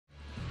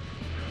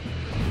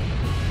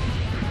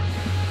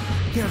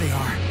There they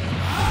are.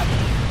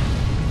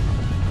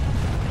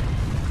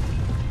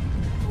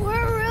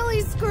 We're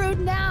really screwed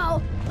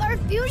now. Our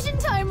fusion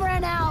time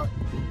ran out.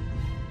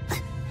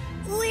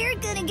 We're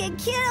gonna get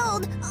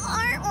killed,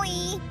 aren't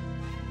we?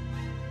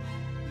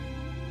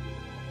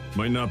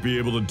 Might not be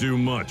able to do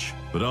much,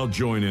 but I'll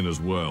join in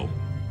as well.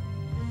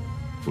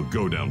 We'll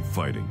go down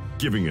fighting,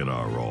 giving it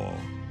our all.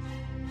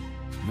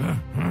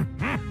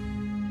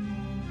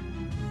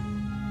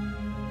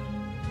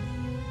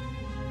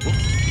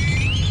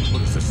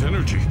 What is this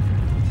energy?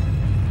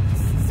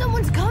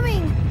 Someone's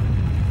coming.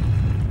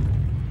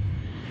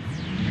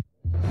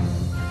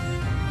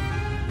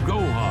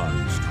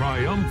 Gohan's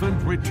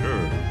triumphant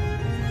return.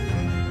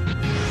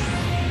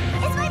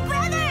 It's my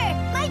brother!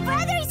 My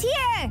brother's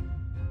here!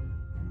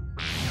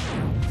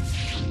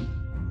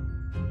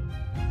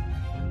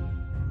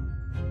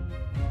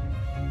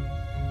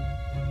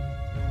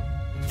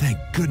 Thank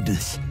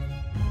goodness.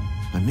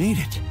 I made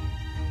it.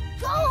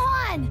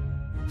 Gohan!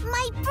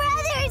 My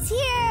brother's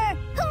here!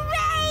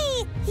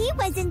 Hooray! He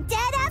wasn't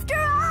dead after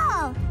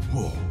all!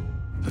 Whoa,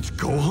 that's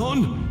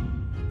Gohan?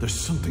 There's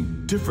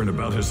something different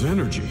about his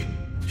energy.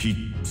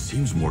 He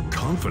seems more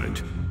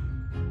confident.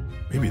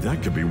 Maybe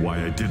that could be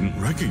why I didn't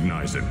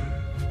recognize him.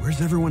 Where's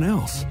everyone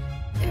else?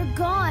 They're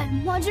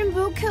gone. Majin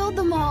Buu killed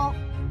them all.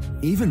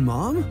 Even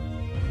Mom?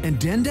 And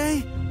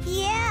Dende?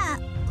 Yeah,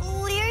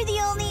 we're the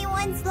only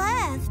ones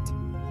left.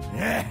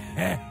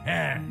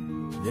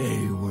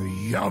 They were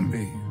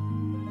yummy.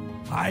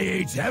 I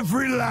ate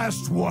every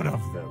last one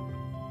of them.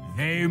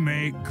 They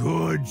make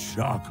good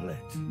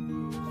chocolate.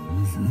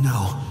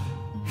 No,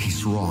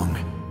 he's wrong.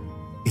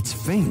 It's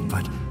faint,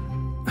 but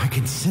I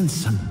can sense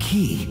some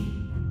ki.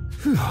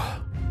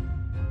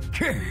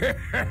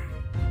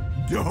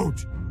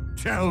 Don't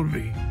tell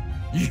me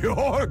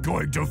you're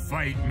going to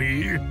fight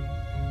me.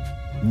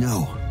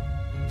 No,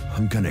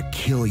 I'm gonna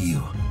kill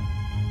you.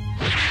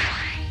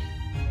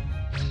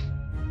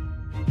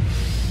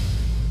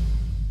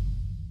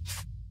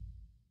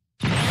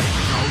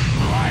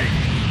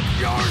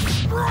 Your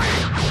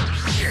strength!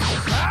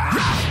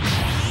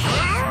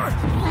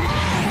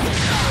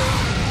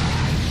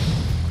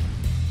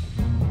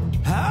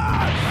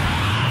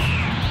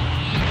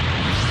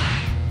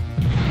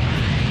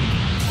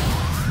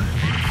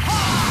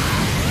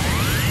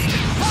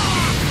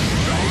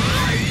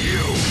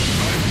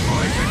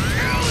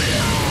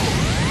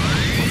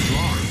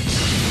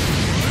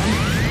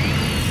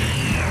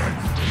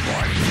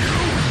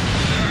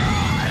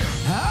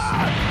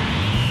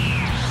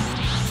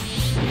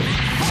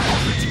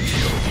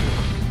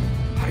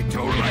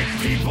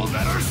 People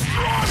that are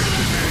stronger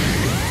than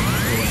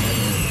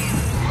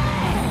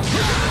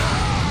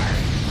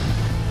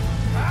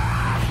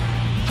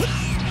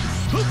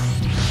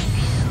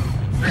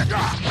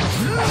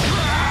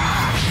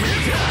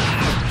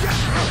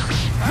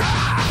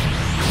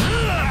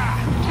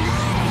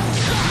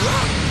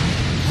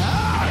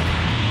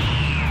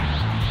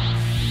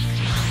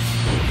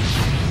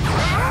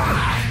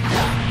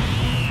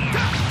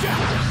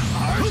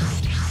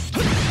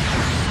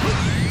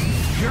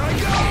Here I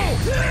go!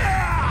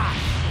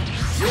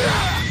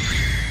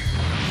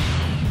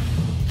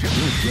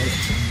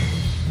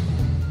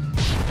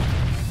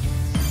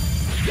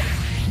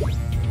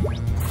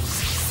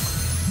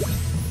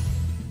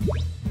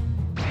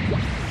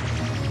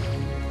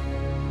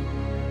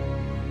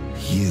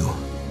 You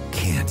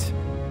can't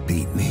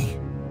beat me.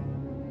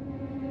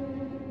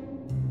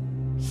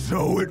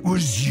 So it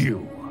was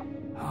you.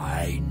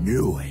 I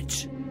knew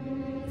it.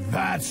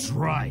 That's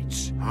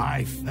right.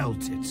 I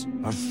felt it.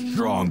 A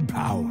strong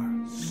power.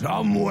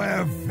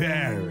 Somewhere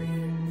very,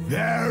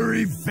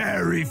 very,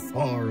 very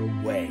far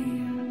away.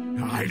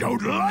 I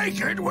don't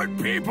like it when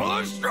people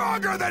are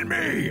stronger than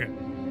me!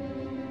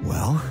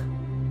 Well,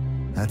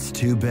 that's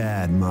too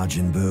bad,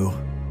 Majin Buu.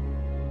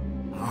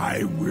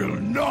 I will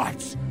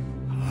not!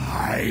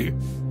 I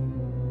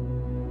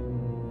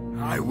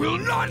will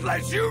not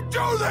let you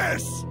do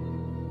this!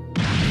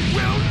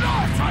 Will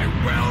not! I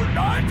will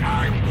not!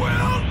 I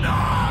will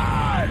not!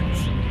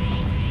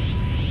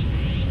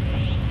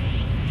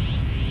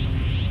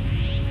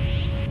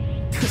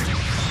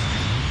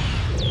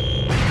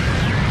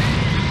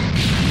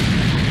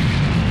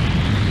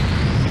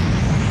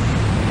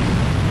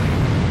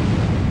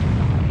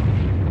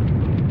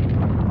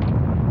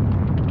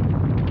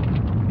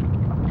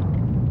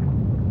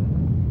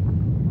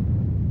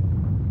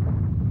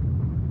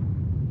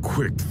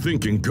 Quick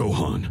thinking,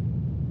 Gohan.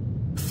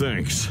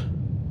 Thanks.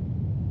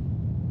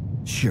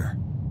 Sure.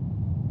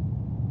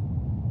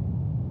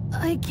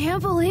 I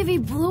can't believe he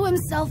blew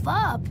himself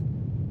up.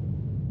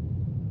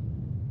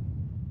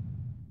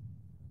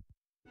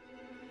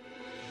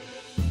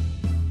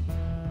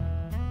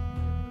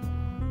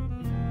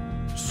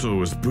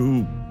 So is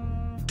Buu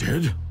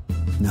dead?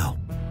 No.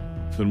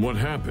 Then what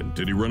happened?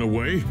 Did he run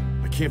away?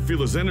 I can't feel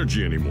his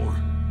energy anymore.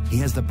 He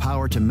has the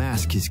power to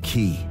mask his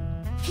ki.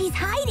 He's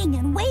hiding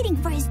and waiting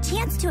for his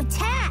chance to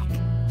attack.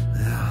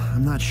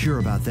 I'm not sure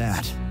about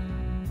that.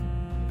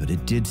 But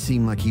it did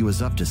seem like he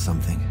was up to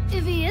something.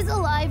 If he is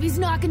alive, he's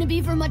not gonna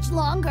be for much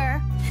longer.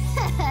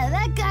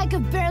 That guy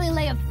could barely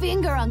lay a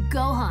finger on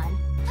Gohan.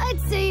 I'd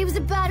say he was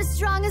about as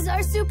strong as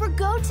our Super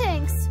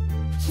Gotenks.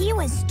 He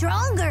was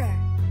stronger.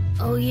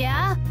 Oh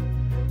yeah?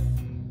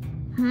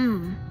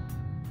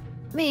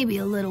 Maybe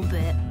a little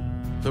bit.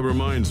 That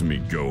reminds me,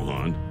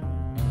 Gohan.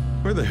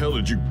 Where the hell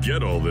did you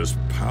get all this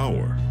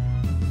power?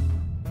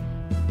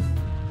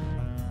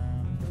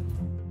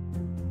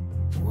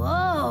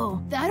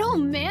 Whoa, that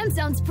old man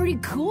sounds pretty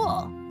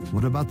cool.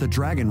 What about the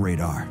dragon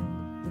radar?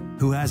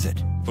 Who has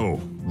it? Oh,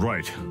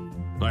 right.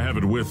 I have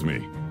it with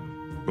me.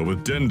 But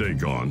with Dende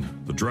gone,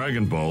 the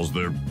Dragon Balls,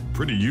 they're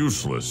pretty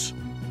useless.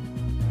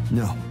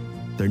 No,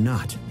 they're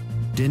not.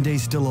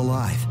 Dende's still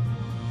alive.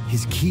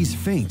 His key's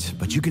faint,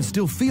 but you can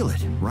still feel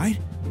it, right?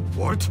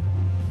 What?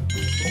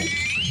 Oh,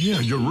 yeah,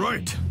 you're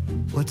right.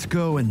 Let's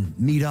go and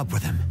meet up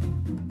with him.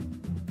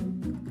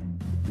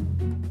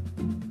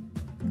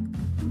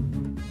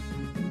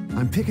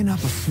 I'm picking up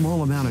a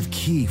small amount of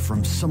ki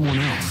from someone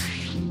else.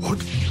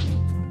 What?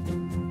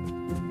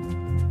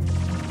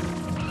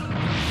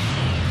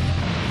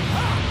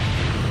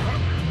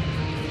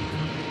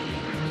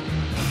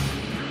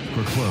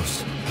 We're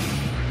close.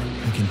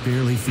 I can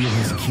barely feel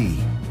his ki.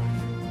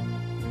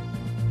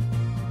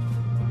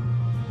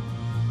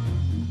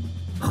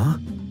 Huh?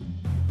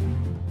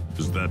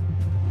 Is that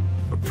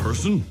a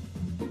person?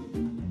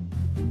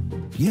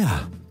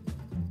 Yeah.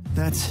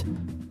 That's...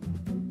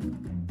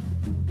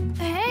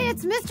 Hey,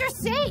 it's Mr.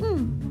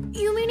 Satan!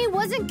 You mean he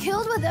wasn't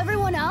killed with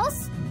everyone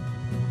else?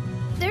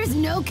 There's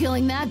no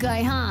killing that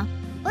guy, huh?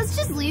 Let's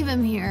just leave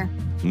him here.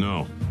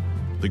 No.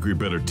 Think we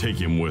better take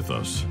him with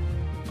us.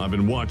 I've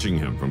been watching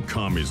him from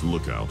Kami's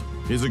lookout.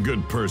 He's a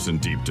good person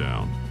deep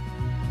down.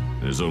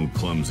 In his own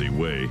clumsy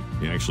way,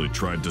 he actually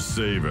tried to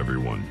save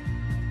everyone.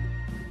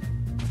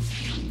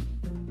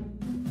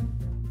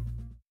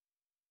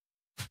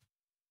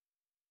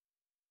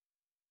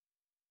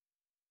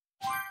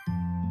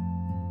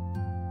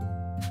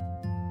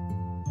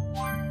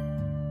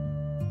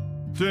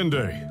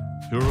 Dende,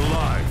 you're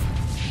alive.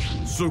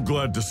 So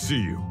glad to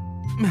see you.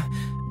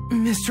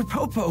 Mr.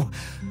 Popo,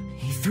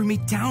 he threw me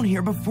down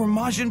here before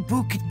Majin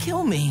Buu could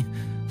kill me.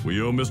 We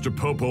owe Mr.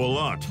 Popo a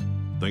lot.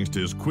 Thanks to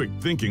his quick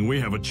thinking, we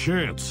have a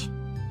chance.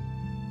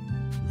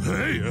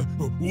 Hey,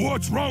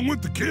 what's wrong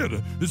with the kid?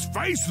 His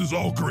face is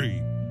all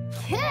green.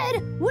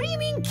 Kid? What do you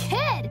mean,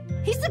 kid?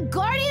 He's the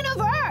guardian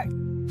of Earth!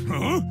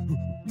 Huh?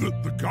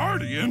 The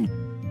guardian?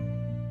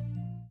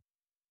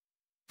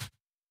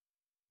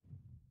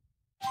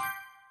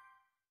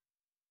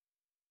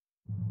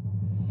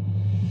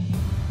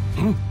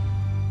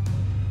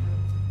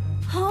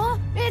 Huh?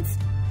 It's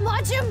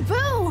Majin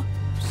Buu!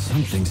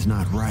 Something's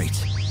not right.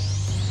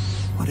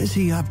 What is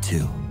he up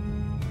to?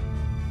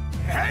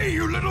 Hey,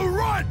 you little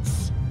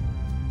runts!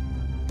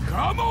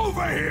 Come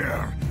over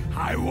here!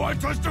 I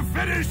want us to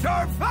finish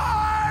our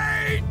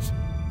fight!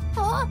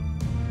 Huh?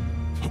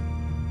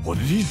 What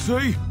did he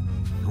say?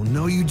 Oh,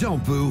 no, you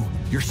don't, Boo.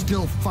 You're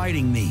still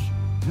fighting me.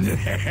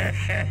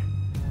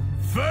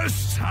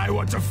 First, I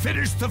want to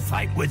finish the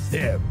fight with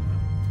them.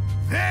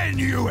 Then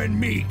you and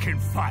me can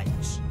fight.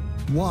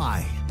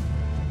 Why?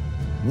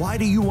 Why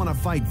do you want to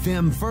fight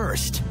them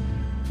first?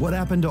 What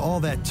happened to all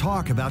that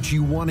talk about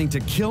you wanting to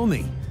kill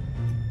me?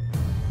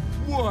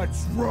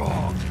 What's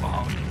wrong,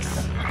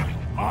 monks?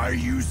 Are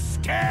you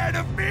scared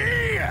of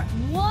me?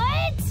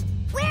 What?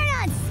 We're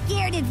not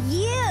scared of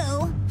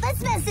you.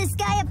 Let's mess this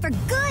guy up for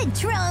good,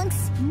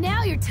 Trunks.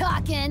 Now you're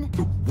talking.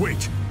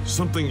 Wait,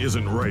 something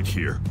isn't right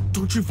here.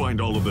 Don't you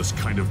find all of this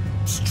kind of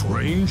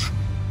strange?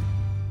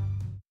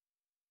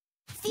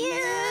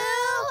 Fusion!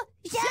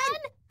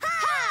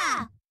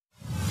 Ha!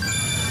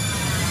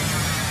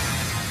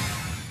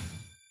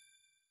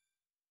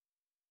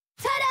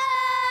 Ta-da!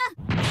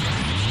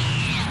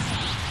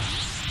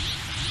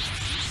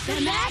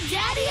 The Mad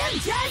Daddy of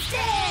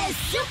Justice,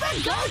 Super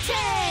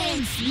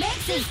Gotenks,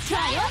 makes his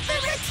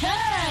triumphant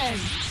return!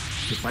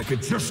 If I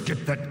could just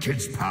get that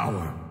kid's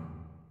power.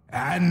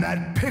 And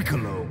that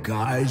Piccolo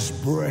guy's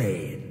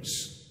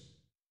brains.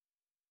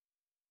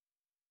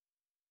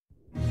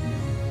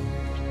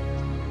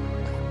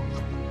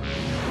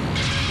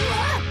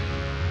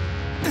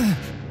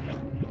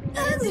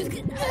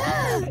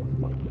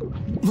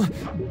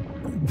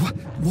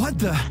 What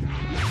the?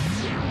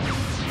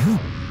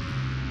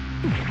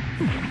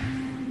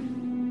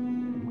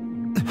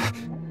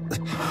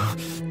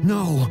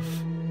 No.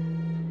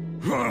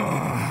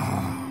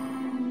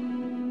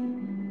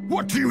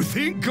 What do you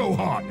think,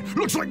 Gohan?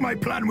 Looks like my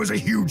plan was a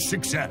huge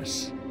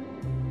success.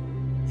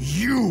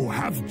 You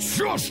have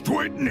just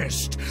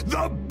witnessed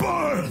the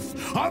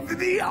birth of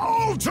the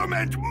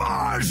ultimate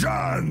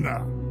Majin!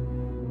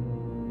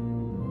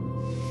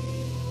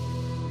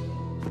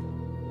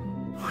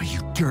 Oh,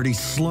 you dirty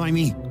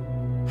slimy.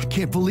 I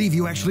can't believe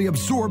you actually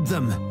absorbed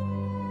them.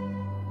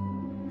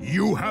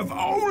 You have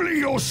only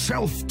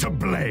yourself to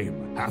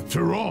blame.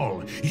 After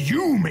all,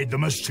 you made the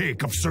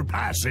mistake of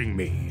surpassing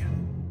me.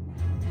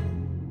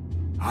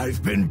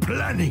 I've been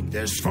planning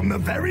this from the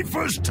very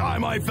first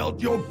time I felt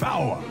your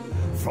power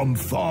from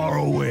far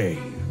away.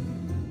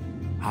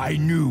 I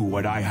knew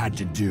what I had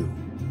to do.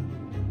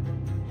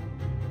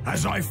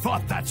 As I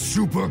fought that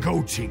Super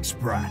Gotenks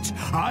brat,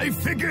 I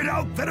figured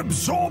out that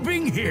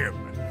absorbing him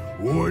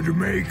would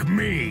make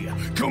me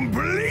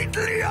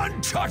completely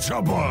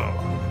untouchable.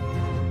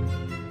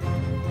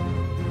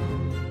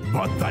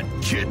 But that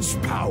kid's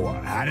power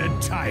had a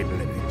time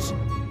limit.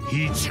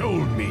 He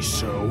told me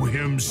so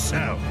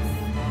himself.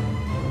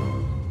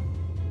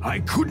 I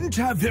couldn't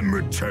have him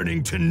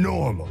returning to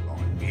normal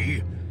on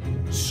me,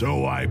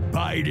 so I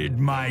bided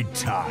my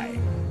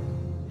time.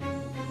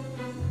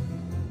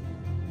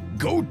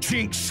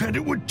 Gotenks said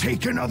it would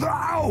take another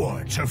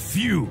hour to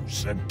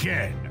fuse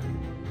again,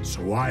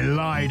 so I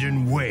lied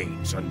in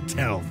wait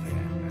until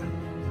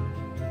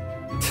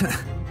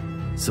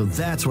then. So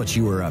that's what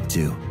you were up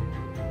to.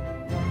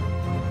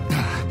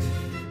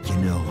 You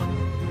know,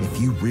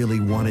 if you really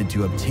wanted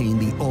to obtain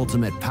the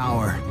ultimate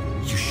power,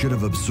 you should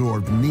have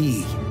absorbed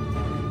me.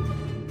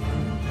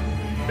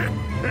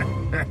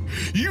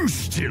 You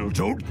still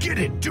don't get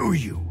it, do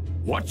you?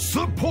 What's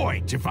the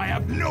point if I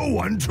have no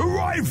one to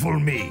rival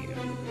me?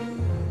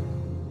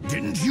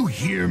 Didn't you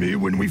hear me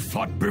when we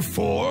fought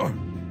before?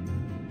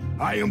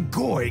 I am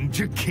going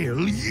to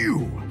kill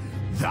you.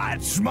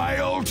 That's my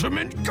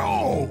ultimate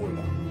goal.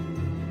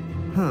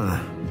 Huh,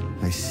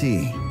 I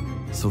see.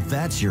 So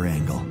that's your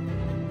angle.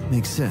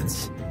 Makes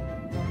sense.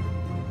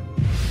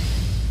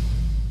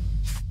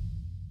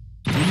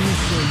 Didn't you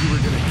say you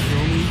were gonna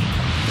kill me?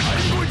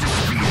 I'm going to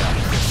speed up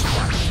this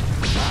one.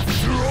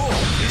 After all,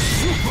 this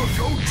Super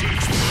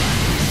Gotenks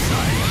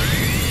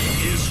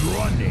is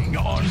running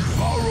on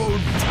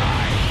borrowed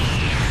time.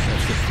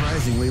 That's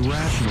surprisingly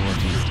rational of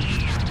you.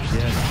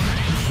 Yes,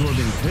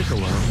 absorbing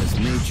Piccolo has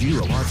made you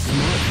a lot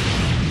smarter.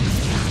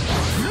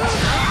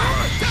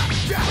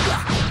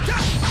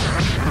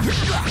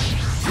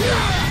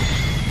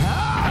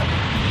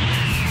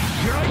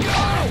 Here I go!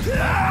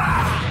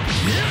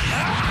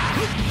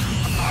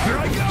 Here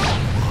I go!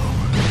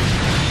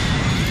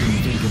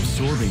 Didn't think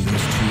absorbing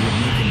those two would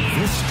make him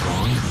this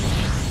strong.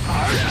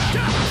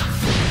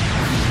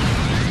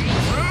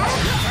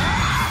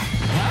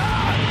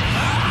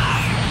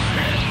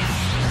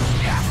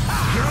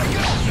 Here I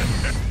go!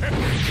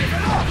 Give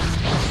it up!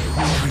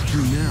 What do I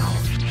do now?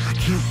 I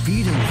can't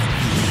beat him like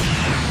this.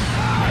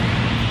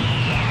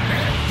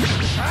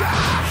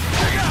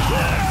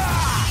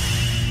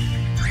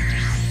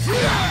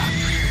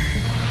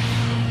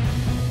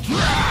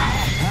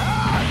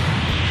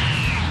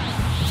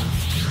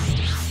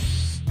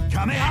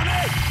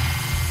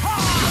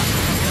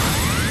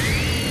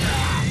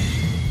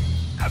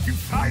 Have you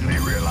finally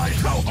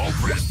realized how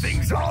hopeless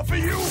things are for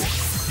you?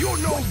 You're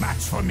no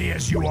match for me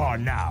as you are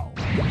now.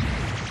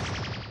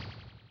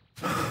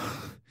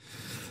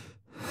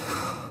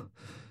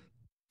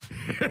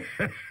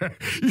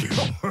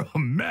 You're a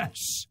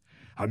mess.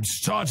 I'm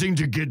starting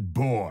to get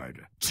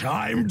bored.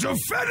 Time to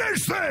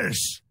finish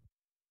this!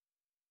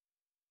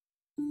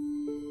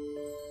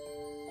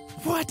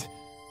 What?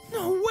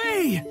 No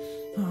way!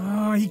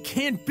 Oh, he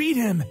can't beat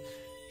him.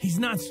 He's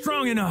not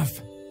strong enough.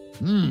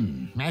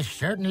 I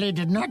certainly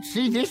did not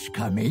see this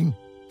coming.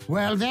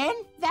 Well then,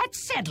 that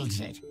settles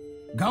it.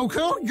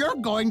 Goku, you're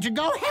going to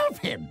go help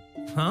him.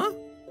 Huh?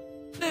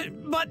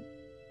 But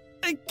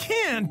I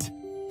can't.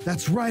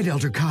 That's right,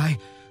 Elder Kai.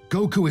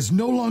 Goku is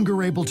no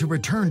longer able to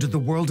return to the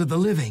world of the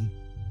living.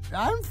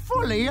 I'm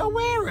fully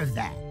aware of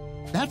that.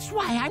 That's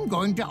why I'm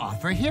going to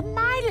offer him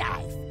my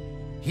life.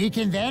 He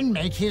can then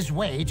make his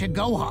way to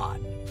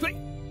Gohan. But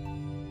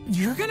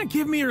you're gonna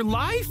give me your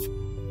life?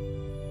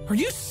 Are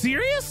you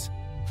serious?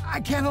 I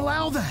can't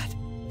allow that.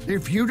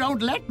 If you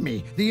don't let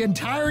me, the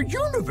entire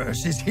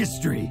universe is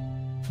history.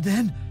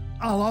 Then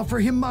I'll offer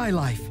him my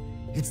life.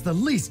 It's the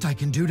least I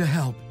can do to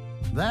help.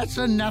 That's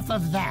enough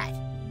of that.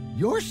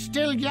 You're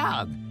still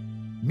young.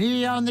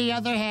 Me, on the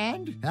other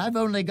hand, I've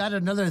only got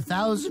another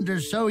 1,000 or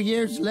so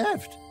years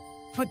left.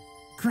 But,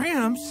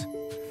 Gramps...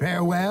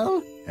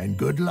 Farewell, and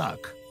good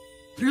luck.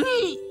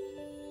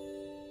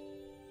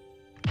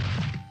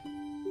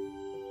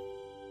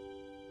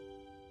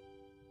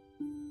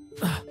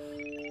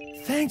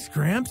 Thanks,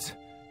 Gramps.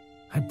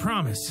 I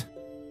promise.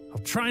 I'll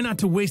try not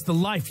to waste the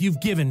life you've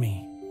given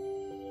me.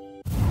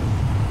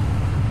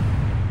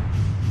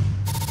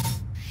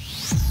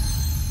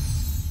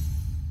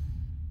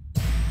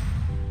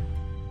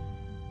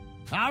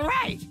 All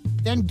right,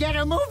 then get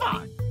a move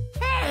on.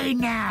 Hey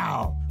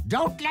now,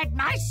 don't let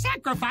my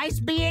sacrifice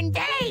be in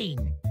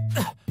vain.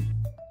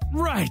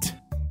 Right.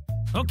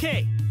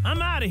 Okay,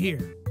 I'm out of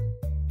here.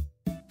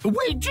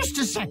 Wait just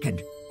a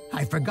second.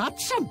 I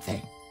forgot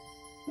something.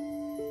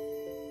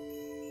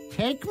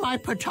 Take my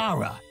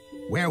Potara.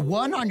 Wear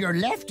one on your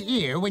left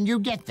ear when you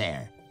get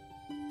there.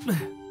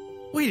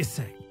 Wait a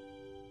sec.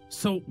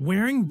 So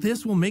wearing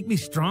this will make me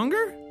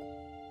stronger?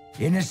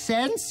 In a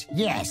sense,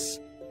 yes.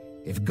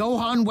 If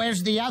Gohan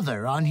wears the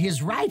other on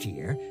his right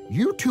ear,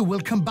 you two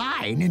will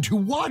combine into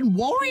one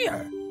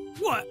warrior.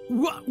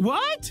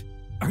 What?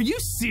 Are you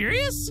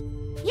serious?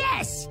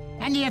 Yes,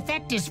 and the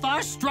effect is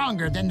far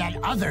stronger than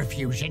that other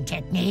fusion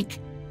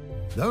technique.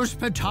 Those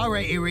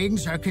Potara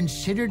earrings are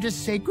considered a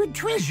sacred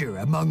treasure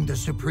among the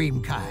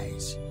Supreme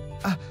Kais.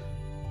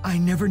 I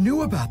never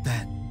knew about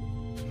that.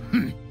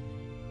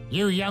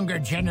 You younger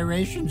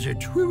generations are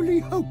truly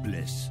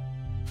hopeless.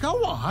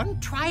 Go on,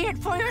 try it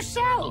for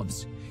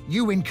yourselves.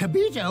 You and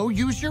Kibito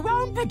use your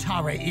own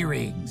Potara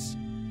earrings.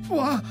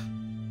 What?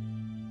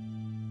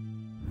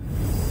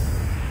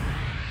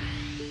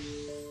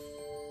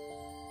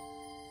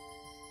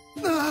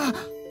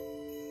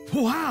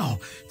 Wow,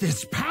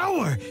 this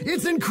power!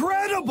 It's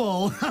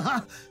incredible!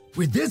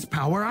 With this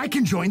power, I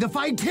can join the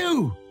fight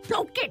too!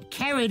 Don't get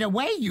carried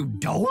away, you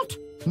dolt!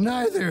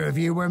 Neither of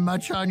you were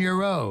much on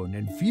your own,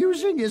 and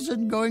fusing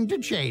isn't going to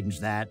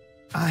change that.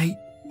 I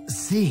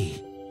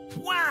see.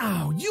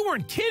 Wow, you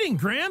weren't kidding,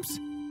 Gramps!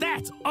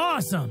 That's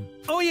awesome!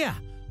 Oh yeah,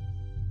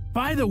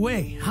 by the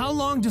way, how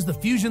long does the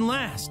fusion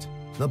last?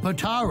 The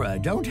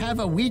Potara don't have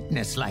a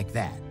weakness like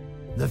that.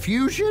 The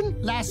fusion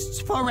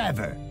lasts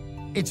forever.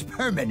 It's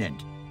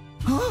permanent.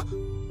 Huh?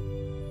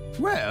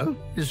 Well,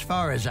 as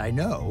far as I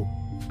know.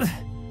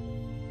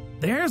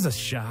 There's a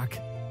shock.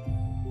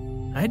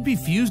 I'd be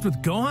fused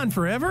with Gohan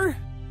forever?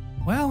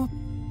 Well,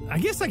 I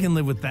guess I can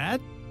live with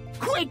that.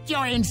 Quit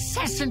your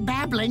incessant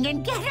babbling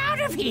and get out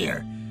of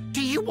here!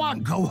 Do you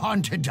want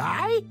Gohan to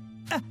die?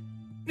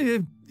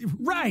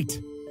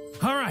 Right.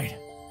 All right,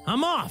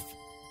 I'm off.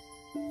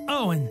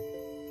 Oh, and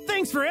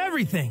thanks for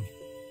everything.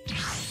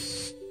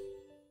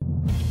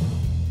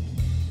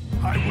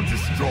 I will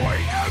destroy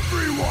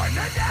everyone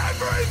and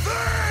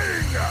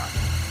everything!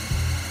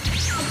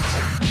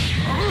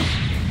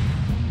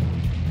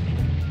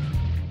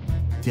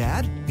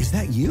 Dad, is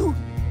that you?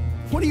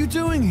 What are you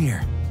doing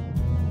here?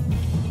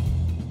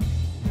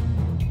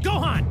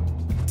 Gohan,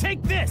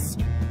 take this!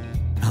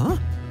 Huh?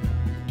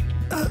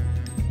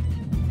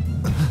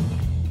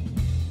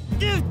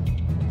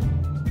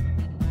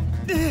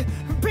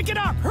 Pick it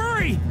up,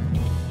 hurry!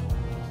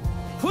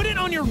 Put it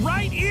on your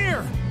right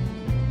ear!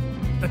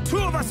 The two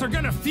of us are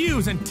gonna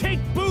fuse and take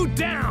Buu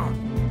down!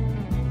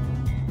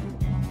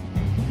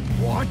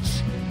 What?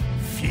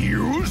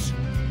 Fuse?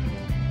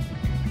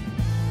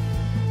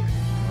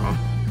 Huh?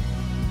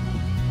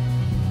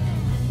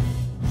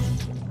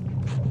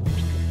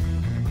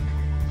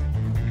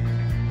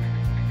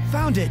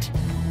 Found it!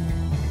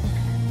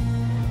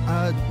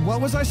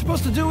 What was I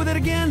supposed to do with it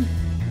again?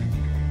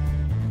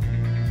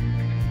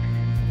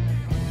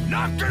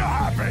 Not gonna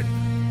happen!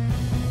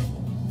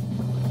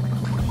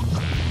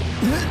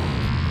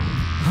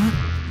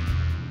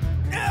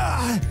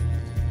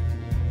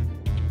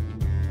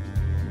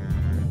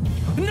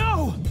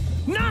 No!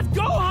 Not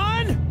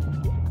Gohan!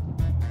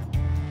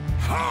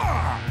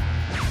 Ha!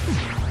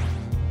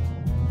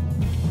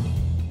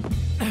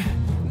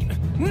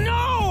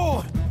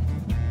 No!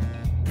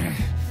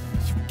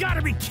 You've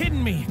gotta be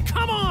kidding me!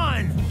 Come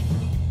on!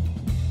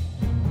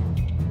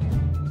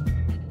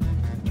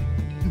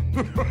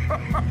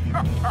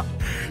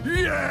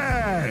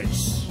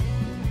 Yes!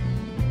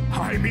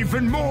 I'm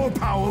even more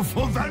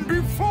powerful than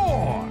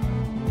before!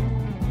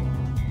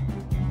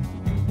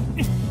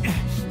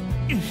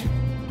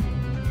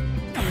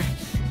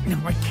 No,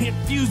 I can't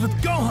fuse with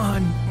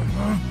Gohan!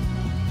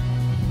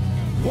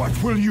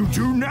 What will you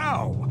do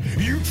now?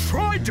 You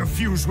tried to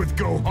fuse with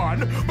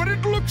Gohan, but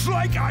it looks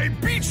like I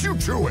beat you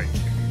to it!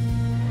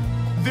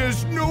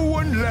 There's no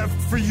one left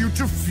for you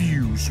to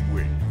fuse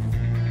with.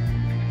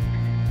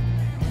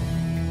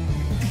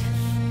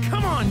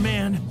 Come on,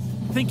 man!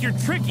 Think you're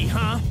tricky,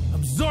 huh?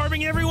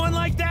 Absorbing everyone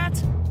like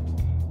that?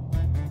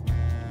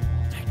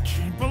 I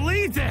can't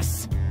believe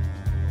this!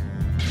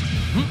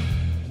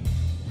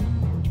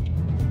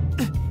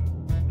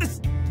 This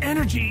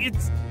energy,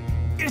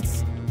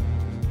 it's...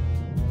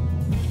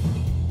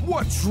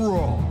 What's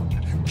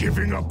wrong?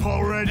 Giving up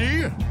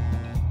already?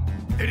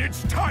 Then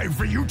it's time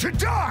for you to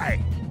die!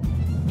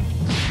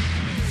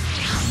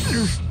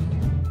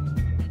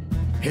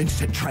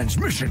 Instant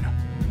transmission!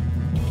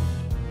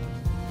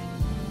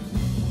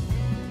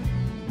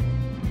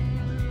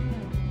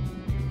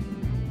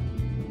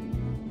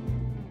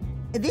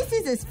 This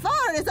is as far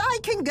as I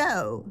can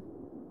go.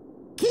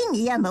 King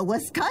Yama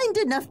was kind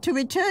enough to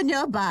return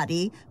your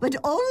body, but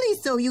only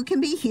so you can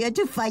be here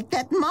to fight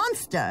that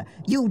monster.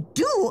 You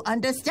do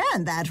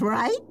understand that,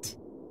 right?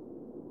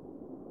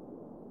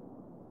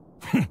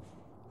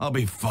 I'll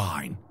be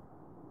fine.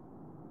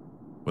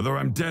 Whether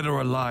I'm dead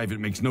or alive, it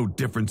makes no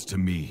difference to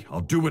me.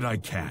 I'll do what I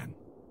can.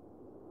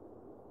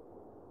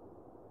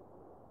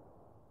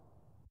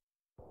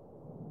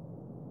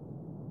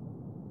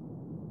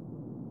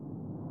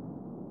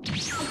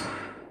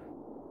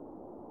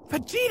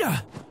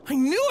 Vegeta! I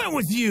knew it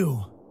was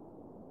you!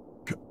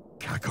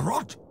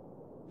 Kakarot?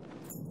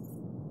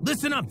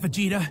 Listen up,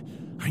 Vegeta.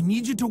 I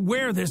need you to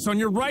wear this on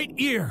your right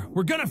ear.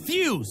 We're gonna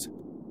fuse!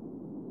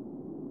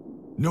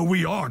 No,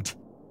 we aren't.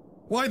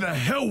 Why the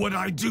hell would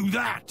I do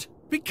that?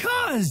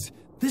 Because!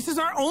 This is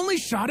our only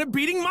shot at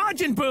beating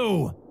Majin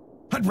Buu!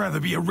 I'd rather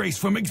be erased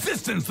from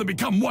existence than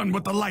become one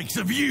with the likes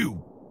of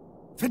you!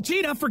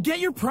 Vegeta, forget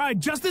your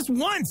pride just this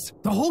once!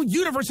 The whole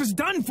universe is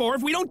done for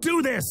if we don't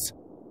do this!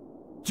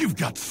 You've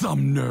got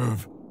some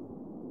nerve.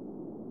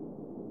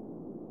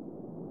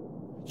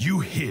 You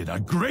hid a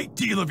great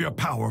deal of your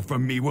power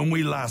from me when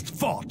we last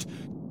fought,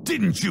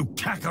 didn't you,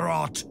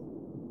 Kakarot?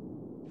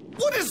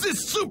 What is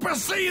this Super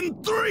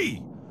Saiyan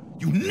 3?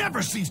 You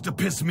never cease to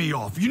piss me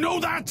off, you know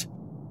that?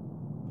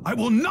 I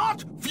will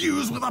not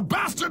fuse with a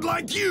bastard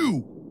like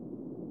you!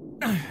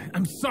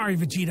 I'm sorry,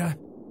 Vegeta.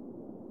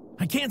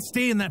 I can't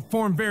stay in that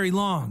form very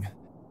long.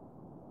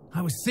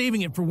 I was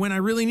saving it for when I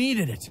really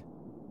needed it.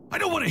 I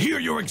don't want to hear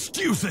your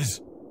excuses!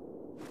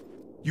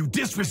 You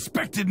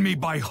disrespected me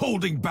by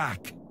holding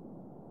back.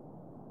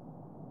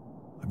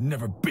 I've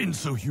never been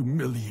so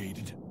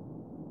humiliated.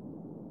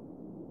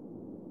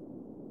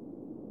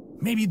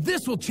 Maybe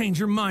this will change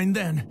your mind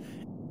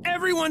then.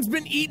 Everyone's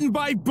been eaten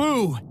by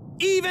Buu,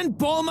 even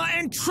Bulma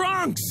and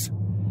Trunks!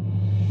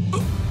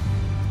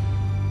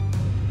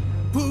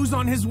 Buu's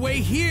on his way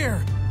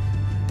here.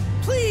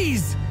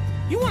 Please!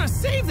 You want to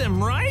save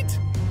them, right?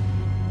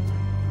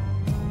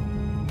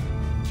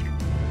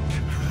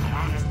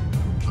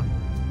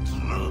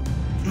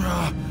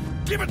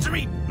 Give it to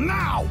me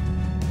now!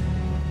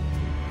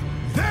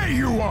 There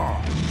you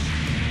are!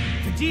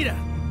 Vegeta,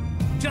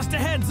 just a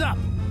heads up.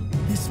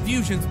 This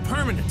fusion's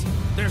permanent.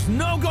 There's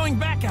no going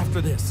back after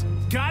this.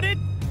 Got it?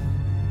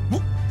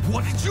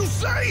 What did you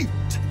say?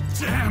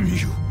 Damn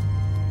you!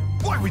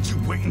 Why would you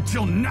wait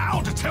until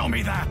now to tell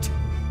me that?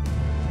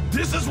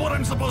 This is what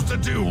I'm supposed to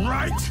do,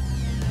 right?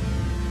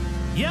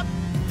 Yep.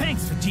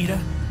 Thanks, Vegeta.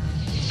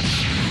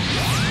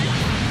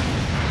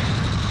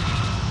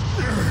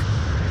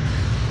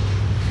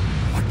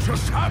 What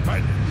just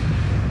happened?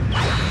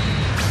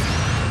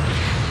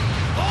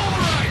 All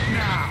right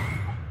now!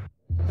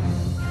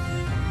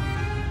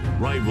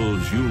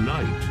 Rivals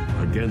unite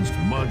against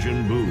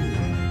Majin Buu.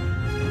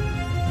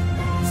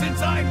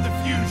 Since I'm the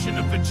fusion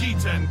of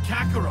Vegeta and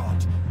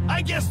Kakarot,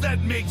 I guess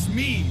that makes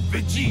me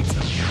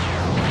Vegeta.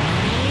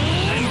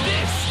 And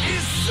this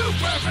is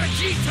Super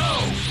Vegito!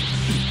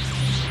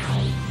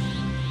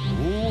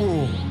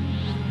 Ooh,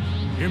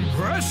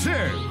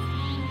 impressive!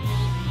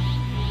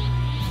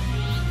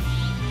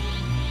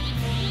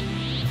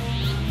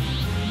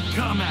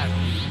 Come at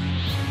me.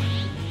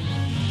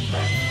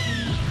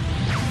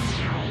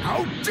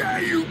 How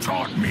dare you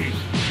taunt me!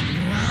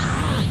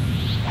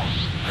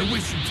 I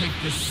wish you'd take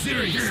this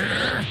seriously.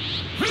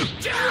 Who do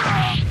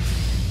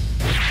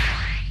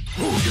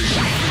you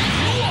think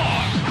you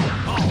are?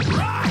 All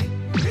right!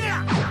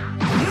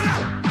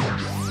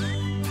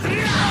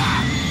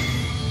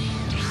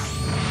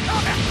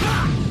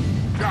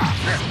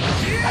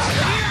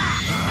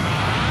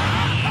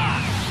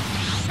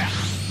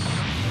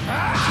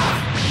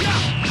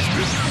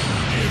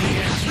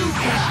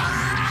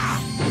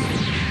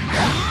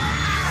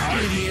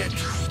 Idiot!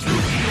 Too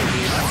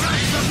easy! I've got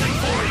something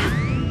for you!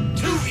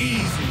 Too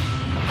easy!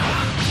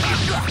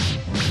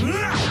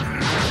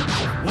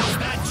 Was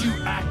that you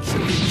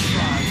actually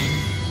tried?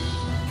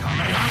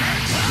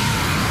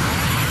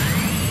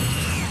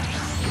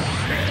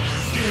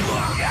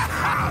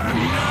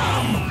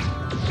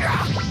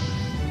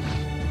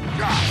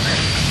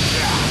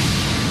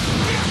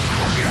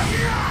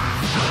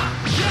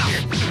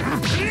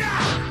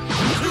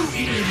 Too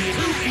easy!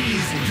 Too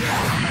easy!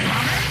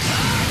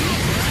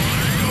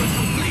 You're a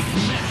complete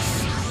mess!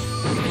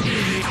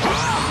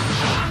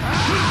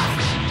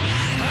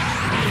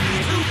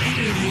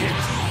 Idiot!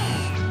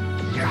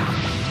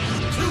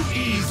 Too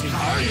easy,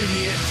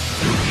 idiot!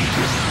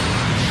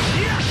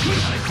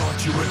 I thought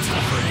you were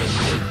tougher than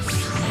this.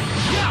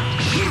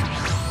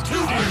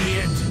 Too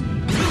idiot!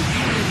 Too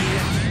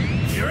idiot!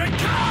 Here it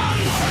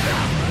comes!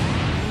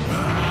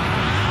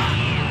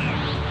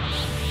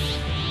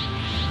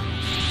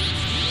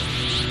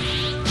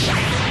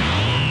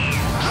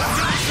 I've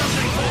got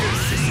something for you,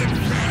 sister!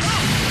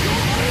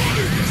 You're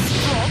only this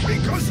strong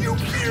because you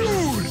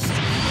fused!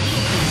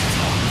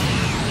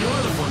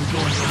 You're the one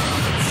going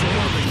around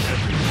absorbing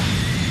everything.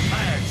 I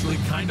actually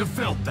kind of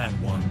felt that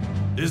one.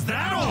 Is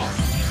that all?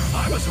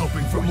 I was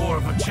hoping for more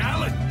of a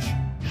challenge.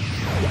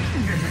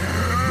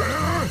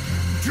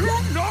 Do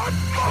not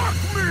mock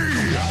me!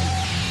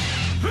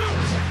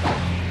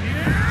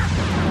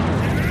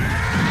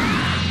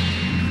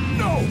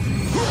 No!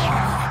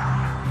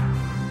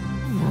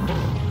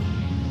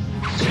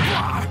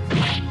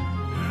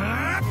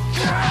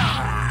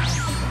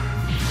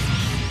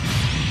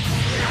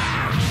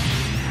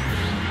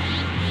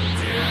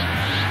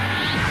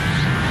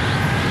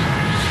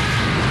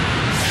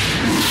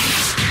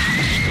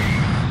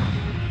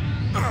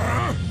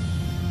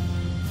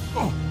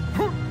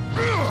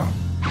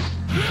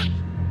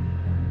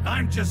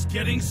 I'm just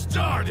getting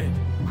started.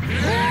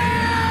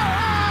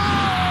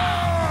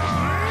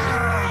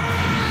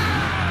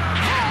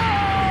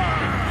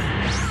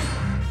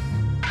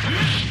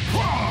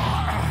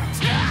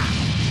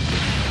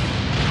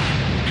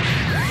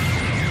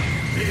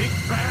 Big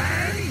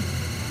Bang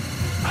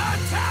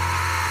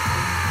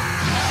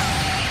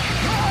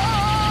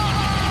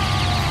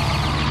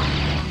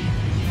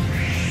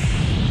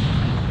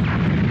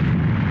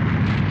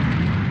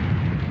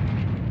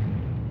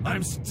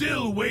I'm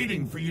still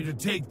waiting for you to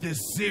take this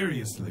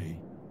seriously.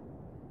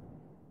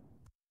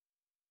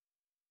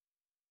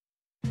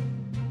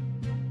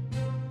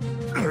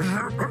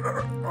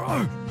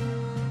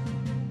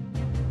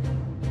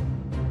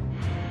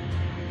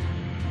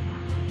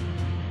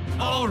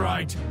 All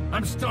right,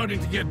 I'm starting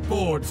to get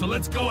bored, so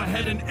let's go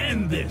ahead and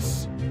end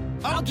this.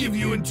 I'll give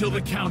you until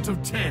the count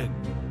of 10.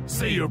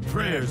 Say your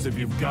prayers if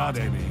you've got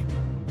any.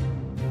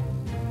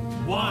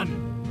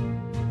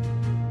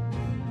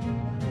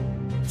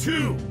 1,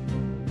 2,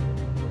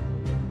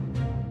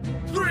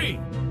 3,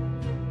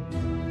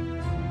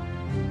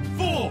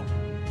 4.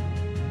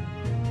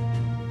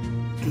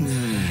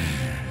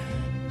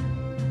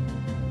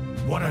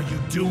 What are you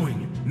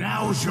doing?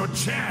 Now's your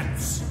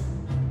chance.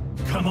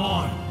 Come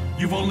on.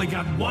 You've only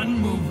got one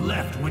move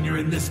left when you're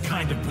in this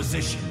kind of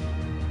position.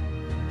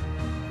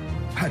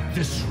 At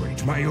this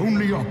rate, my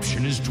only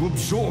option is to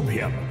absorb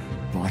him.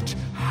 But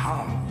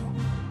how?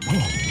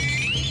 Oh.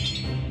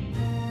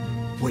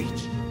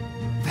 Wait,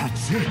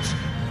 that's it.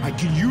 I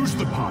can use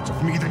the part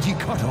of me that he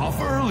cut off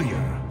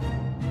earlier.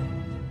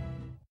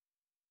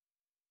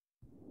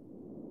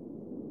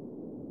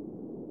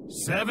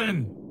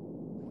 Seven.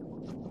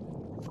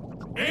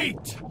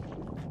 8.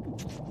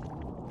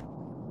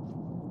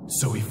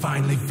 So he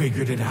finally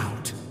figured it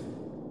out.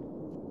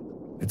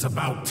 It's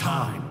about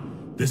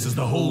time. This is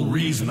the whole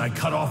reason I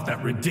cut off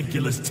that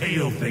ridiculous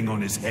tail thing on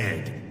his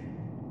head.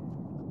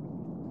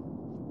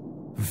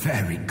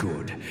 Very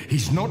good.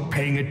 He's not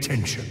paying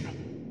attention.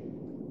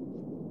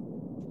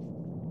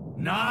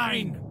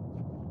 9.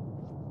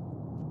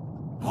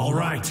 All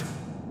right.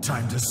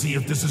 Time to see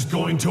if this is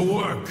going to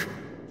work.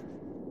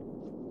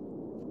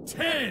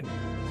 10.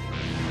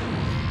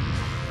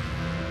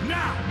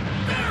 Now,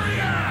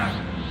 barrier!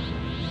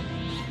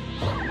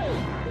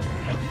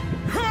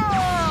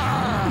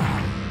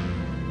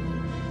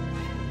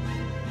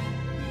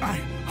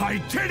 I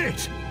did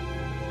it!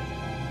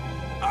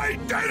 I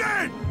did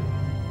it!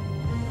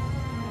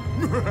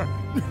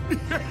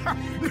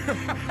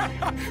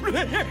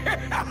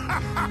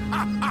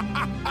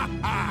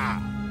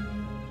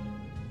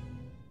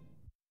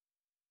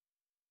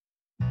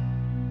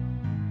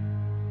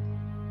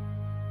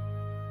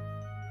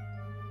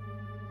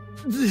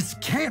 This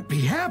can't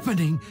be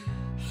happening.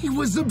 He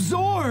was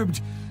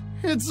absorbed.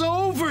 It's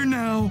over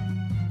now.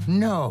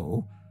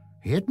 No,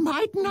 it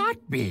might not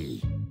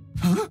be.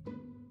 Huh?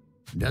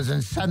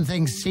 Doesn't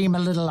something seem a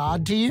little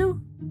odd to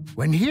you?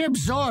 When he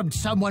absorbed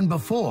someone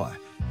before,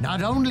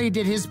 not only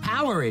did his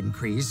power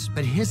increase,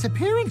 but his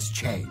appearance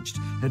changed.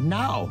 And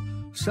now,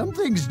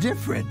 something's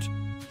different.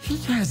 He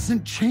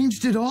hasn't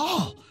changed at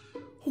all.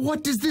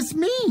 What does this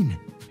mean?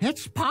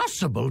 It's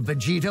possible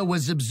Vegeta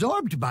was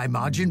absorbed by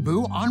Majin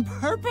Buu on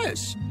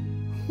purpose.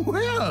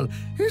 Well,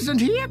 isn't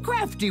he a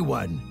crafty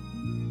one?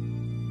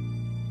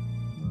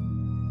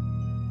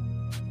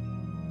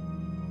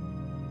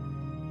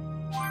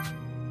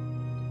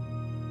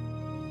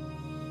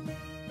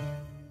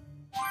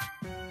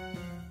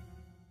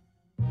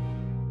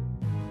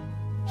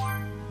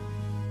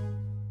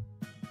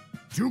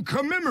 To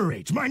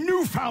commemorate my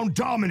newfound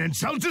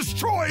dominance, I'll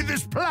destroy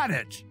this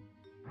planet!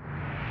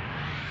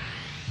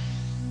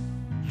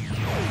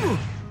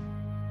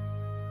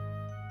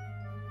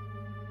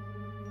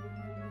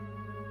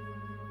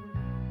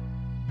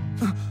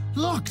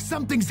 Look,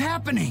 something's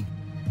happening!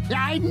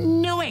 I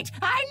knew it!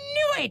 I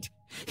knew it!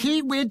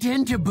 He went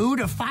into Buu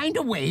to find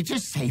a way to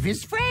save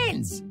his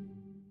friends.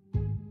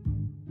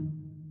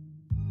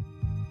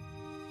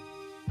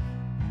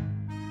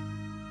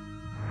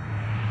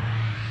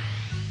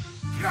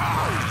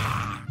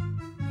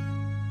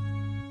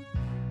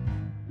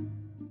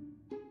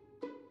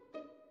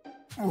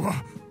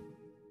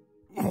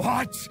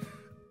 What?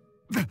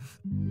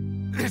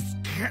 This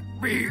can't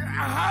be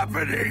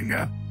happening!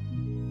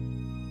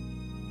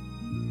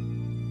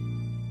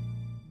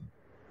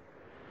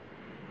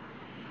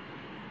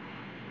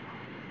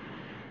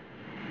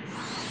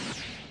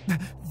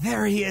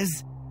 There he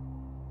is.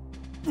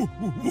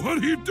 What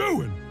are you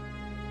doing?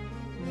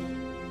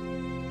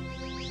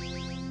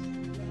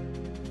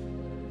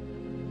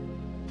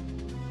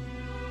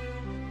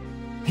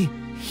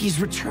 He's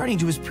returning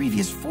to his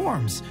previous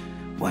forms.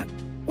 What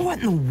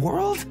in the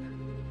world?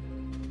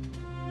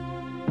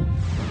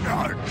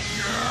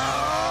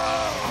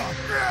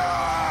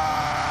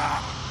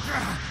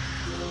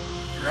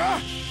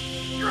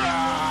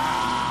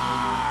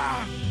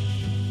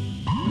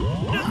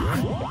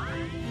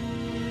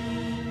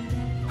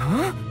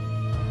 Huh?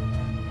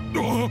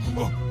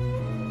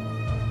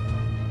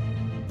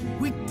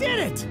 We did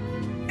it!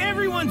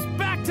 Everyone's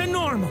back to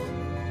normal!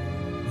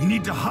 We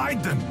need to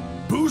hide them.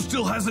 Buu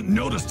still hasn't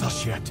noticed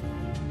us yet.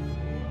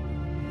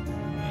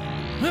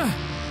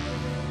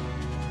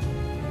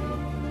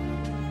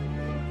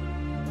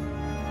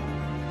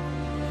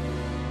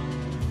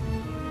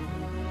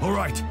 All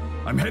right,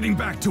 I'm heading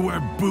back to where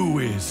Buu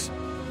is.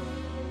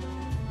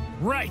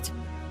 Right.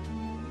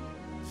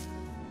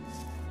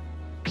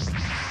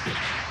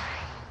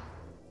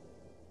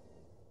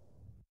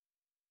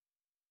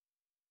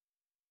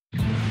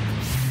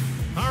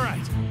 All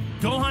right,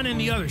 Gohan and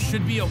the others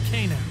should be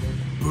okay now.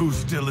 Buu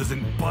still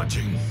isn't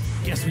budging.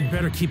 Guess we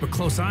better keep a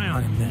close eye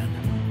on him then.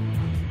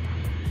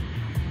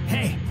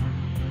 Hey,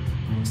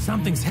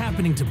 something's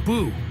happening to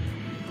Buu.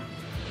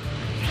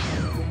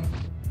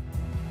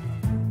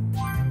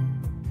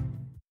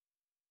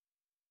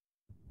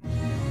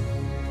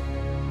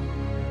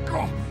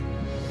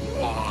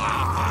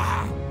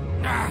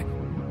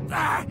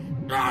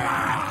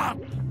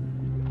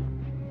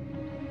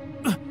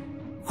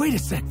 Wait a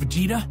sec,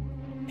 Vegeta.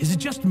 Is it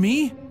just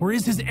me, or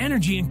is his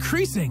energy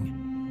increasing?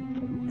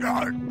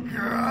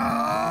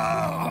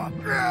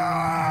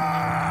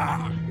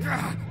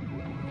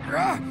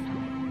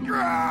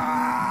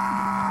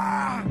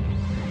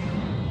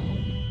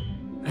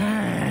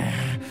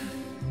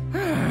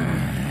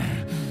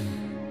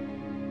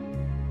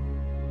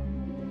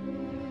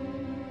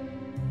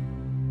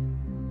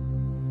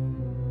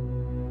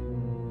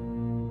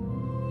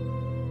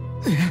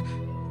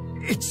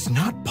 It's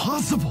not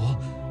possible.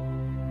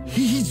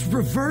 He's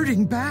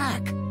reverting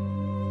back.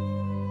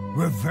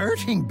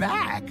 Reverting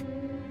back?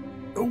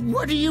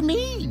 What do you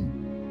mean?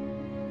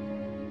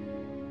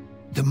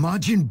 The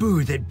Majin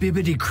Buu that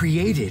Bibbidi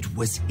created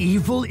was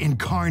evil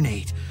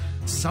incarnate,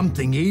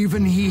 something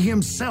even he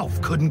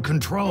himself couldn't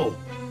control.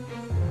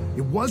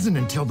 It wasn't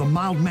until the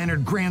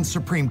mild-mannered Grand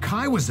Supreme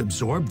Kai was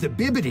absorbed that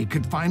Bibbidi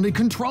could finally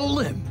control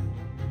him.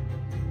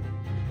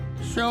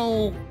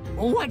 So,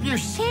 what you're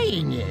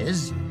saying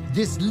is,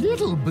 this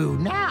little Buu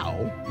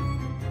now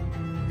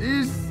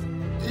is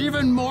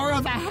even more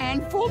of a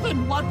handful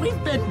than what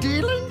we've been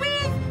dealing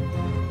with?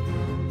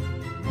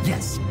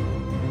 Yes.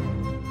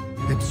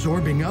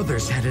 Absorbing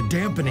others had a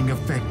dampening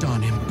effect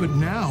on him, but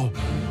now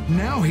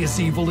his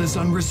evil is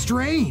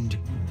unrestrained.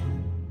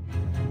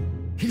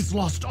 He's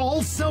lost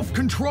all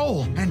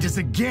self-control and is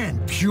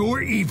again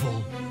pure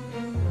evil.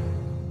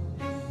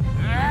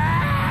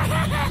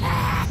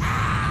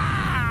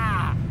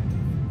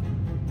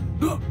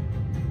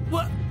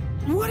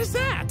 What is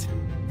that?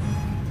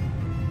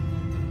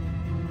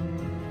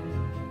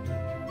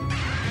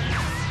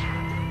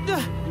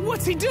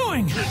 What's he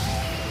doing?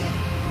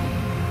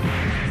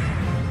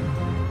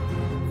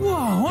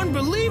 Whoa,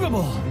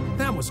 unbelievable!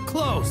 That was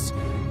close.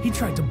 He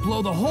tried to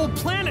blow the whole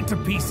planet to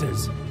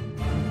pieces.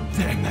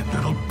 Dang that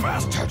little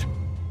bastard!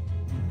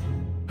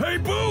 Hey,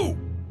 Boo!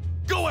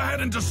 Go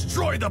ahead and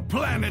destroy the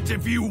planet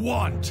if you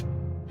want!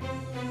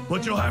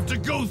 But you'll have to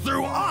go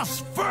through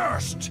us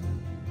first!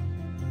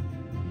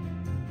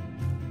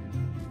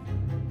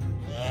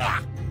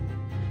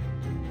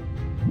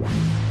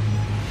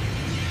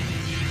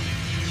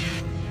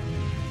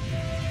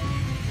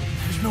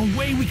 There's no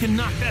way we can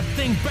knock that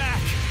thing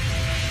back.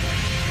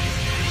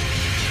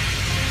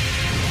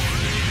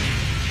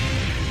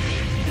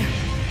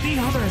 The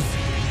others!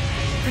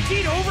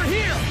 Vegeta, over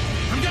here!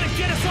 I'm gonna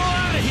get us all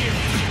out of here!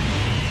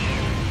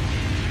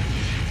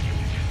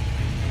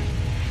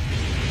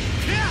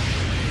 Yeah!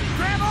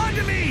 Grab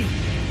onto me!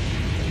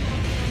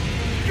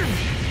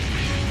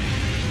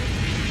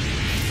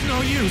 It's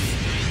no use.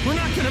 We're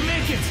not gonna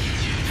make it.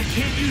 I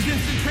can't use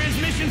instant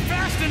transmission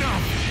fast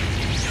enough.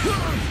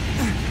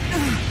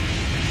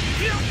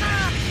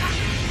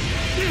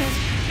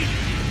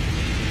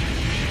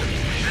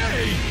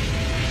 Hey!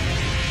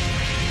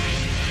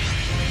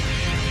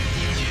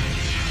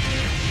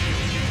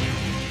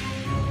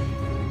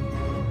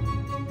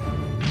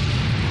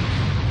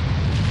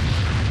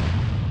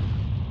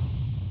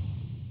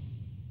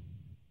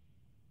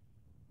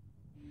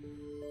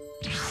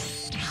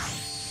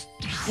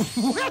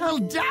 Well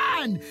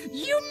done!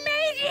 You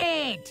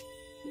made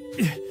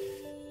it!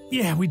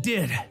 Yeah, we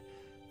did.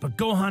 But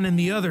Gohan and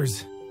the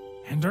others,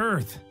 and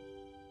Earth.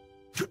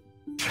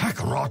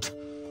 Kakarot!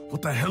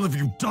 What the hell have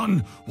you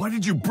done? Why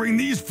did you bring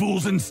these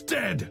fools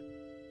instead?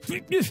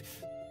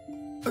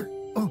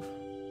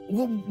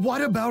 Well,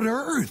 what about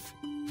Earth?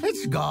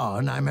 It's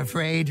gone, I'm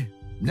afraid.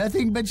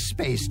 Nothing but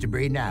space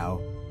debris now.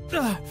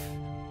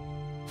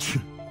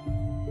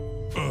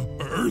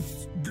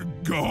 Earth's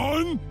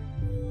gone?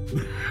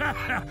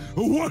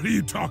 What are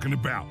you talking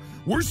about?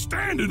 We're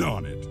standing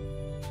on it.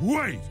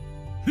 Wait.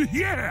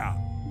 Yeah.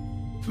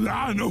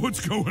 I know what's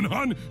going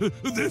on.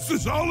 This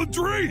is all a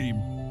dream.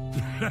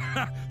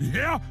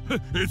 Yeah,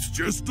 it's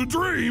just a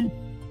dream.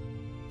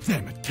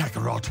 Damn it,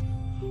 Kakarot.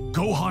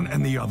 Gohan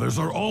and the others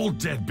are all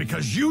dead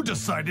because you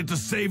decided to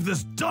save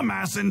this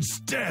dumbass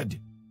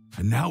instead.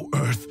 And now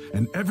Earth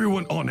and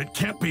everyone on it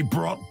can't be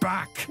brought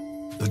back.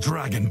 The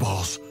Dragon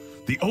Balls,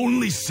 the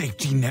only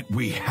safety net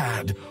we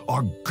had,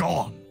 are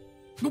gone.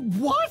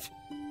 What?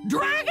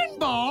 Dragon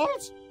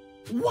Balls?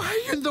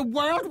 Why in the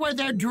world were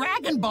there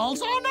Dragon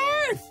Balls on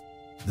Earth?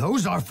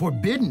 Those are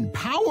forbidden,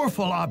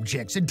 powerful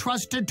objects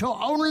entrusted to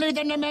only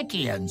the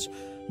Namekians.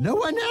 No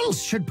one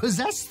else should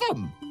possess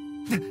them.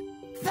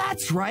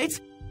 That's right.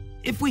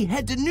 If we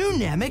head to New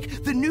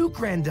Namek, the new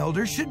Grand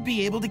Elder should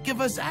be able to give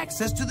us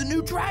access to the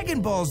new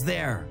Dragon Balls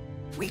there.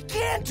 We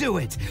can do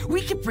it.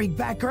 We can bring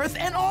back Earth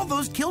and all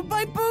those killed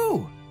by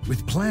Buu.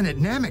 With Planet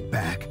Namek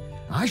back,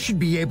 I should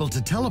be able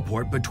to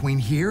teleport between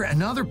here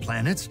and other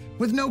planets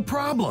with no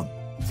problem.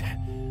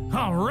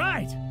 All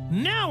right,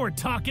 now we're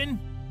talking.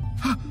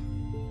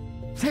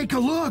 Take a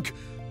look!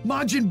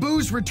 Majin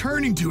Buu's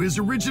returning to his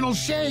original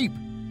shape!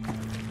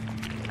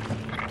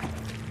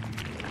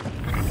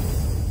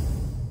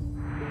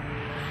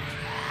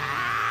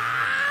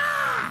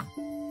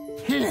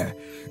 Here,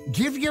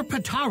 give your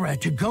Patara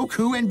to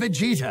Goku and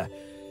Vegeta.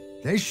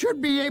 They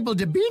should be able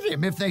to beat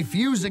him if they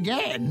fuse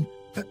again.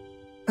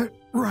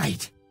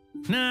 Right.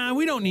 Nah,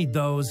 we don't need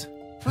those.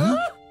 Huh?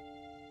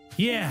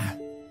 Yeah.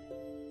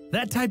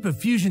 That type of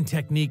fusion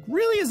technique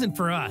really isn't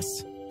for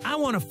us. I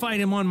want to fight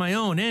him on my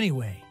own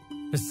anyway.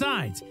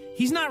 Besides,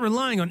 he's not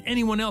relying on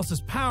anyone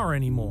else's power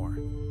anymore.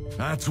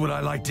 That's what I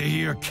like to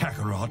hear,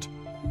 Kakarot.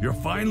 You're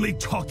finally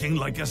talking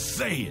like a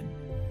Saiyan.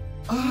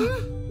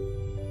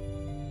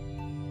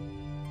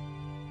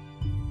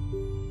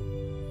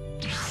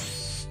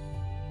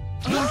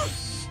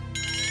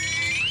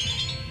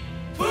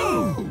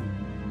 Boo!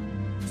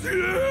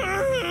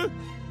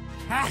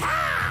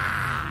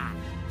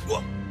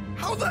 What?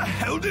 How the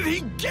hell did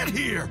he get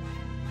here?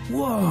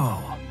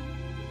 Whoa!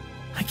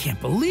 I can't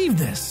believe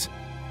this.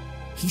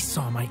 He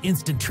saw my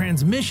instant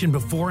transmission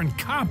before and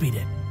copied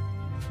it.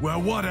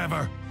 Well,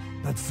 whatever.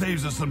 That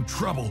saves us some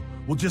trouble.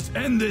 We'll just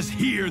end this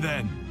here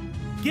then.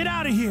 Get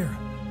out of here!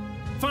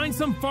 Find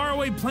some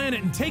faraway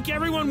planet and take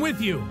everyone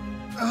with you.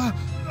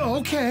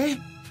 Okay.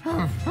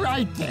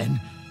 Right then.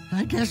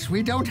 I guess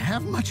we don't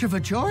have much of a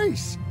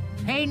choice.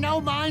 Pay no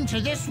mind to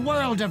this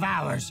world of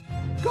ours.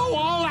 Go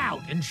all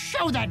out and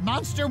show that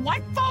monster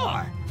what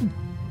for.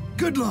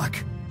 Good luck.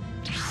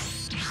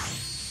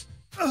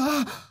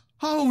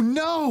 Oh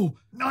no!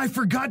 I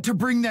forgot to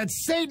bring that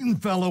Satan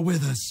fellow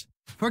with us.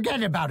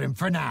 Forget about him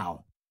for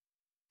now.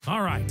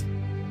 All right,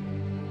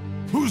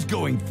 Who's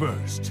going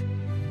first?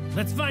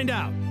 let's find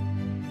out.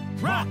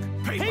 Rock,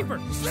 paper,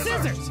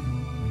 scissors!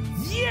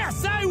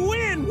 Yes, I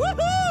win!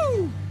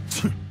 Woohoo!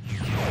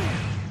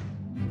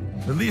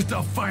 At least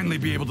I'll finally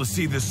be able to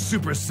see this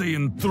Super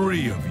Saiyan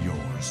 3 of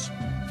yours.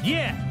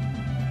 Yeah!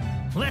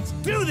 Let's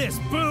do this,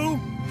 Boo!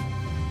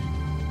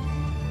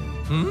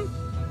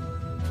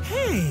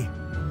 Hey!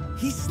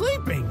 He's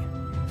sleeping!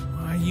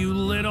 Are you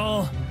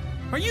little?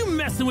 Are you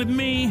messing with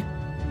me?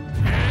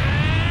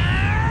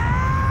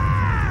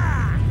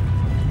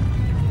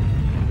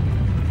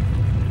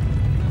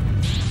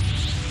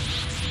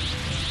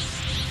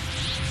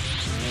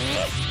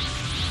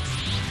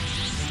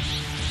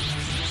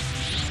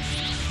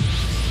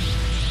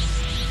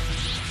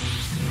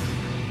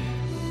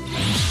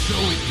 So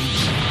it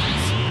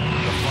begins.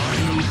 The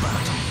final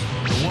battle.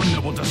 The one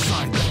that will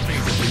decide the fate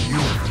of the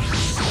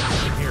universe.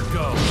 Here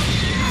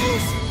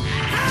goes.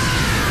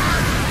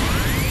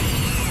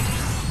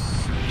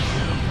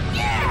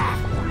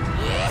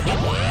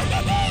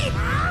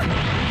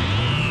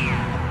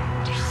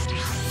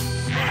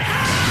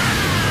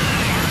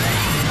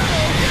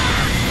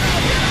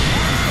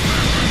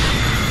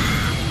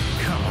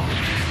 Come on.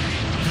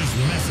 He's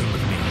messing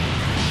with me.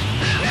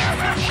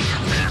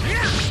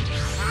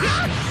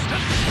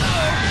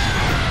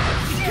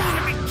 You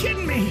gotta be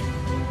kidding me!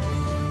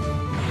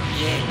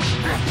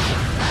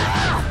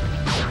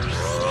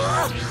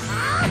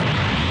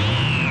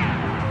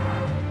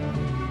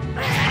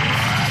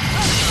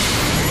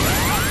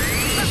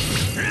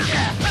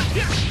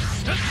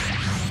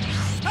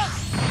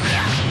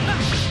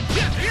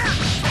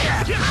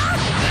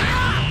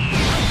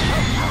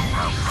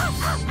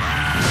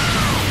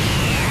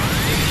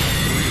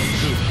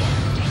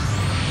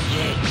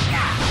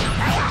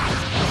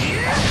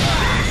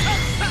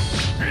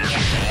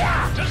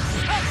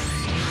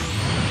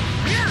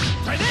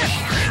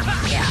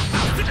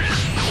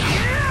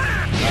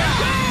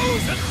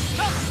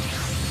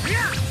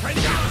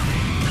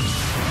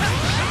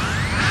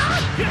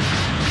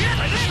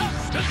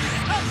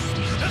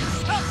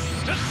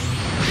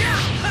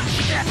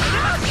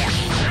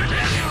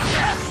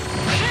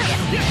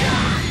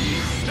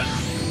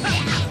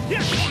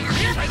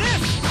 Try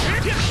this! Try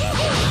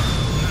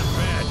Not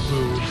bad,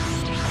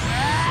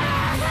 Boo.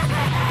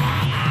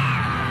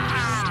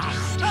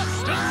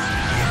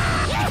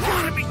 You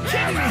gotta be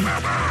kidding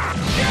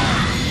me!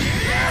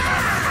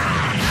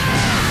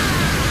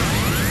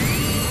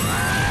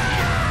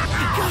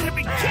 You gotta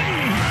be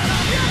kidding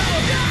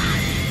me!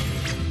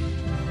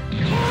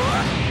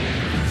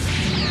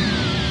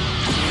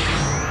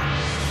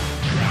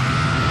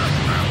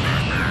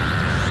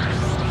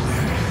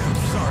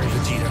 Sorry,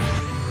 Vegeta.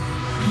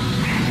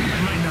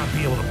 I might not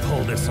be able to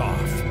pull this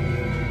off.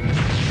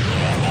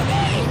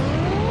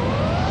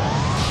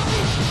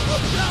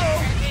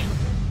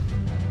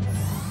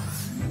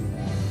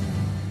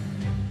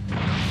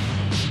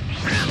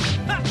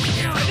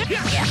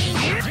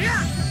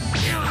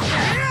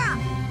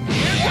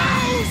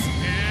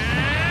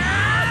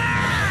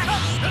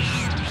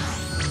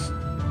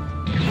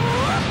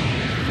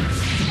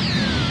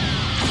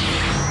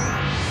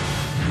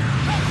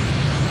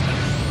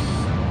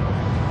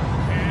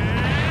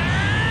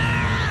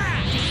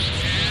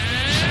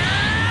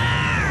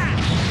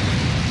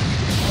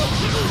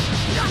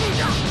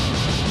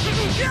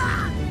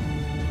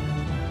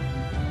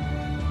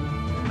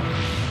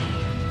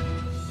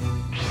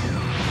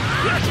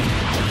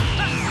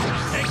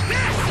 Take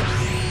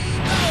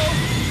this!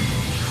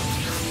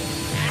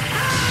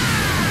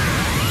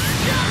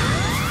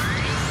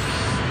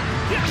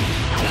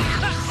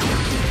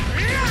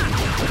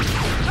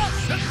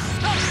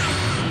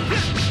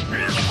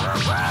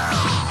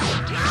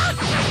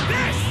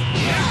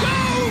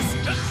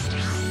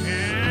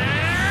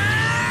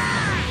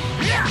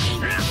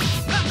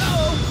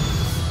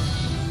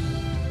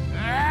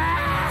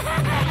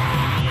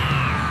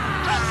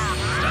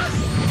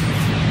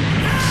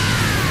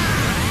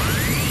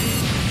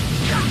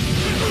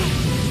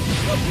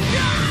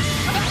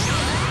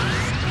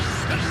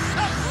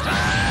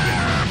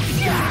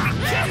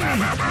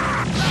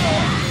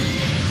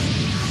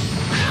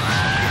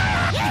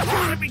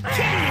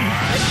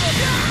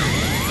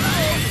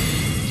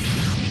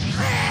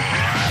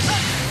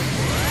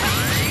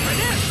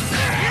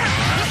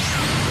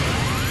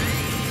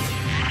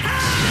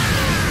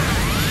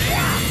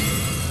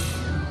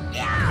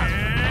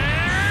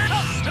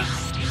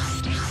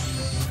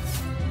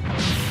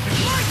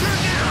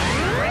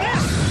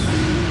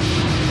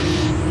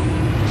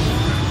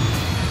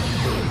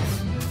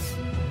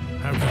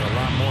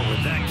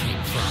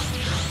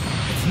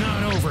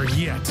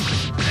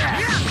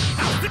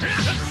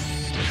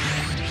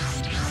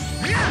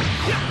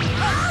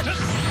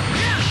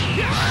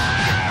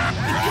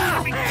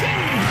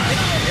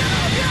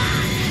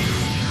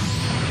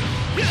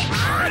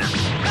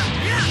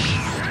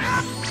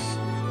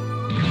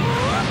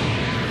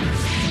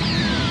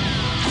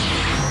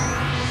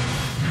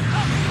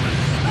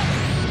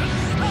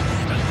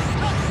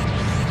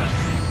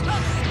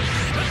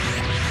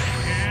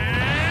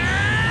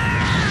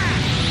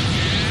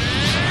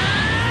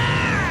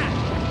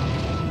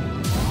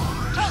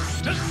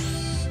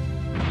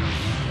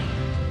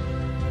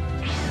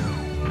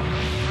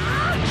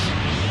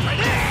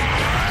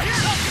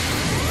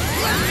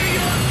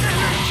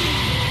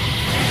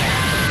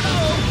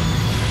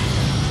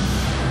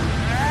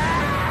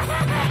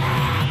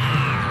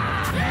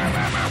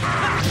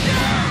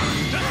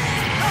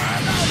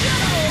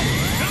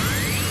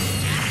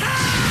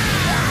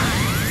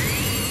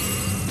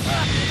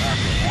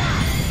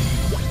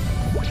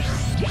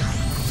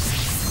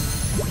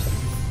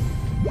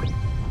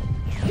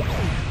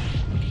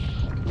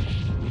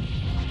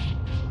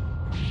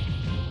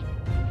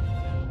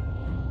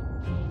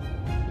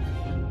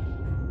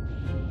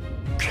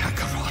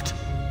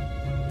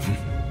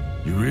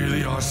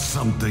 really are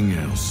something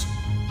else.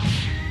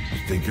 I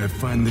think I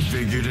finally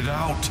figured it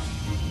out.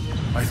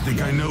 I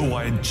think I know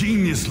why a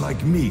genius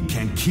like me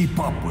can't keep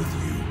up with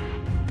you.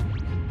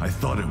 I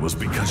thought it was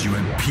because you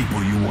had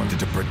people you wanted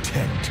to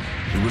protect.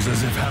 It was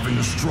as if having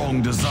a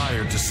strong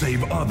desire to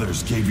save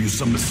others gave you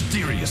some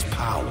mysterious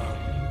power.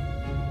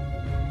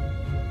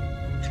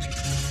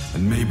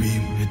 And maybe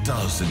it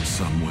does in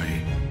some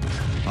way.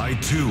 I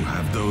too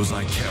have those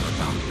I care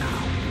about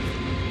now.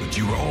 But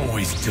you are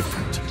always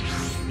different.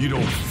 You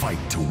don't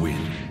fight to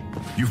win.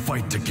 You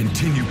fight to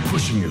continue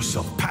pushing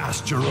yourself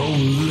past your own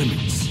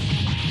limits.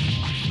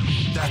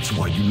 That's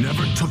why you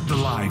never took the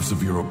lives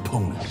of your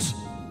opponents.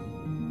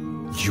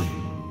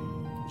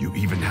 You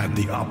even had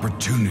the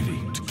opportunity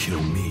to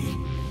kill me.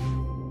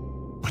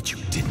 But you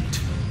didn't.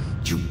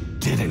 You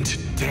didn't.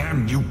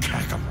 Damn you,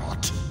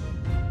 Kakarot.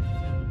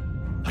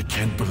 I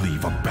can't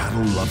believe a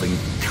battle-loving,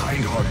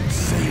 kind-hearted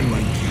Saiyan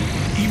like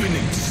you even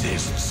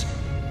exists.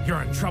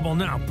 You're in trouble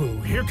now, Boo.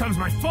 Here comes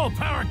my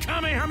full-power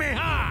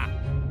Kamehameha!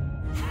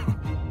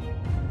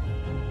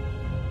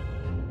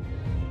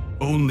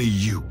 Only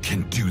you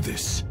can do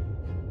this.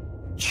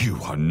 You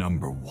are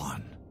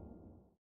 #1.